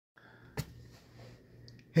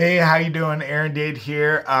Hey, how you doing? Aaron Dade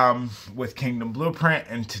here with Kingdom Blueprint,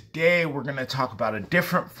 and today we're going to talk about a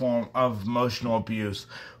different form of emotional abuse,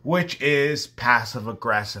 which is passive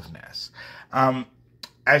aggressiveness. Um,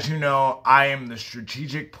 as you know, I am the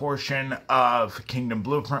strategic portion of Kingdom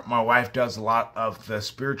Blueprint. My wife does a lot of the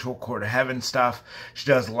spiritual core to heaven stuff. She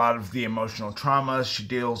does a lot of the emotional traumas. She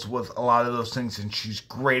deals with a lot of those things, and she's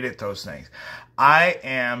great at those things. I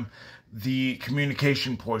am the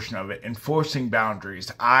communication portion of it, enforcing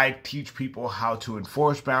boundaries. I teach people how to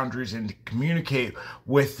enforce boundaries and to communicate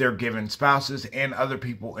with their given spouses and other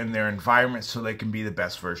people in their environment so they can be the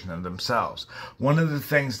best version of themselves. One of the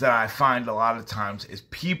things that I find a lot of times is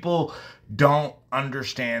people don't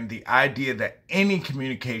understand the idea that any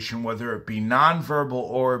communication, whether it be nonverbal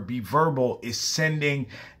or be verbal, is sending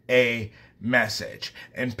a message.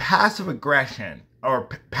 And passive aggression or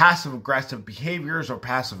passive aggressive behaviors or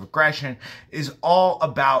passive aggression is all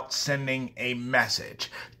about sending a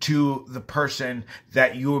message to the person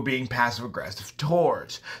that you are being passive aggressive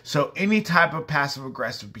towards. So any type of passive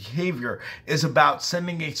aggressive behavior is about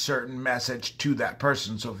sending a certain message to that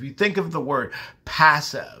person. So if you think of the word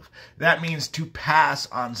passive, that means to pass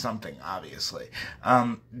on something, obviously.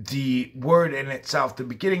 The word in itself, the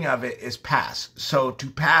beginning of it is pass. So to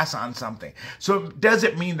pass on something. So it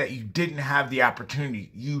doesn't mean that you didn't have the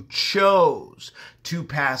opportunity. You chose to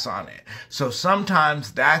pass on it. So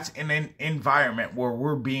sometimes that's in an environment where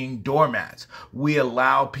we're being doormats. We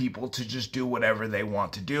allow people to just do whatever they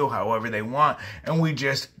want to do, however they want, and we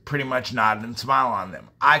just pretty much nod and smile on them.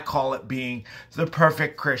 I call it being the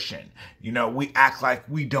perfect Christian. You know, we act like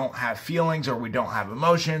we don't have feelings or we don't have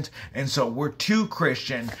emotions, and so we're too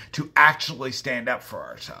Christian to actually stand up for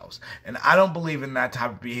ourselves. And I don't believe in that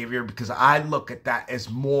type of behavior because I look at that as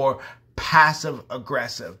more passive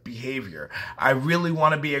aggressive behavior. I really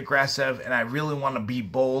want to be aggressive and I really want to be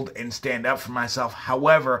bold and stand up for myself.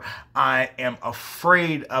 However, I am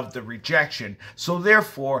afraid of the rejection. So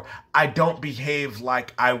therefore, I don't behave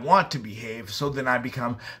like I want to behave. So then I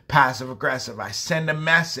become passive aggressive. I send a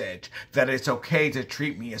message that it's okay to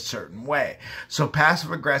treat me a certain way. So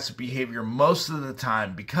passive aggressive behavior most of the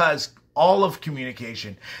time, because all of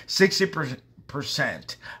communication, 60%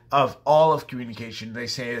 of all of communication, they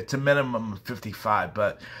say it's a minimum of 55,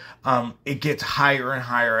 but it gets higher and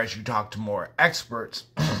higher as you talk to more experts,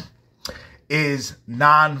 is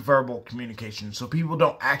nonverbal communication. So people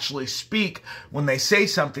don't actually speak. When they say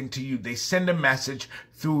something to you, they send a message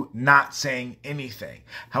through not saying anything.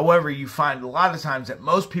 However, you find a lot of times that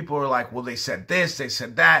most people are like, well, they said this, they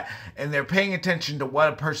said that, and they're paying attention to what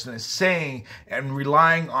a person is saying and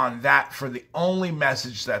relying on that for the only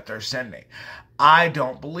message that they're sending. I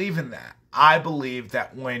don't believe in that. I believe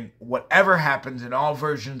that when whatever happens in all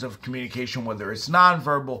versions of communication, whether it's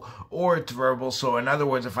nonverbal or it's verbal, so in other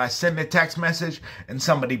words, if I send a text message and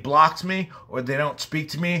somebody blocks me or they don't speak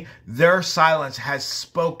to me, their silence has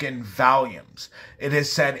spoken volumes. It has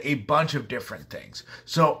said a bunch of different things.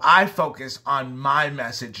 So I focus on my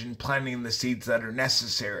message and planting the seeds that are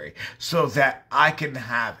necessary so that I can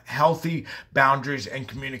have healthy boundaries and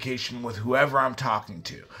communication with whoever I'm talking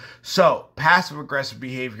to. So passive aggressive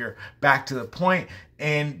behavior, back to the point,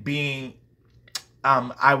 and being,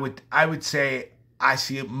 I would say I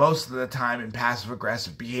see it most of the time in passive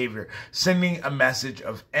aggressive behavior, sending a message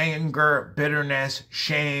of anger, bitterness,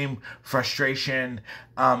 shame, frustration,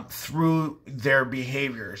 through their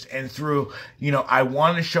behaviors and through, I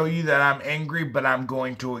want to show you that I'm angry, but I'm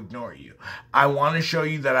going to ignore you. I want to show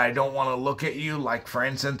you that I don't want to look at you. Like, for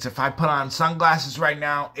instance, if I put on sunglasses right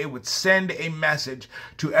now, it would send a message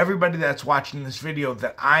to everybody that's watching this video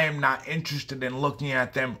that I am not interested in looking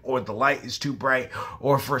at them, or the light is too bright,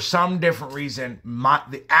 or for some different reason,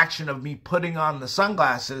 the action of me putting on the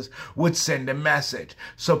sunglasses would send a message.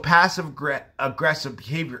 So passive aggressive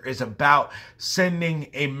behavior is about sending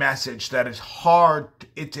a message that is hard.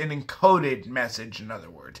 It's an encoded message, in other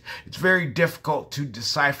words. It's very difficult to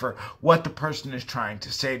decipher what the person is trying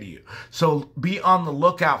to say to you. So be on the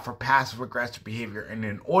lookout for passive aggressive behavior. And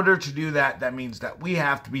in order to do that, that means that we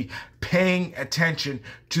have to be paying attention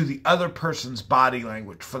to the other person's body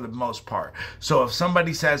language for the most part. So if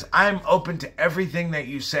somebody says, I'm open to everything that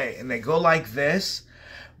you say, and they go like this,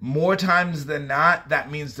 more times than not, that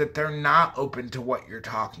means that they're not open to what you're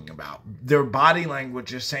talking about. Their body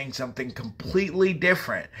language is saying something completely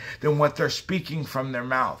different than what they're speaking from their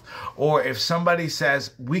mouth. Or if somebody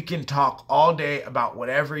says, we can talk all day about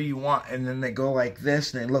whatever you want, and then they go like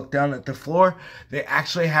this and they look down at the floor, they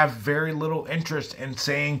actually have very little interest in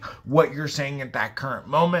saying what you're saying at that current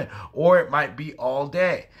moment, or it might be all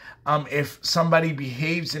day. if somebody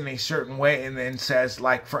behaves in a certain way and then says,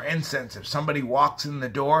 like, for instance, if somebody walks in the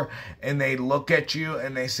door and they look at you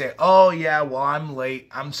and they say, oh yeah, well, I'm late,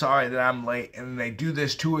 I'm sorry that I'm late, and they do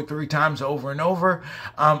this 2 or 3 times over and over,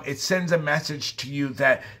 it sends a message to you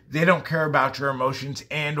that they don't care about your emotions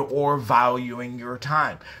and or valuing your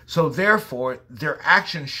time. So therefore, their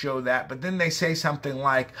actions show that, but then they say something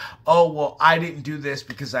like, oh, well, I didn't do this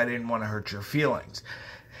because I didn't want to hurt your feelings.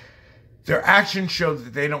 Their actions show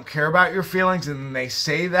that they don't care about your feelings, and then they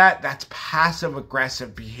say that. That's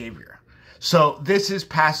passive-aggressive behavior. So this is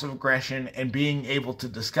passive aggression, and being able to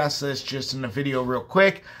discuss this just in a video real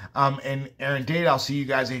quick. And Dade, I'll see you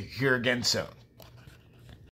guys here again soon.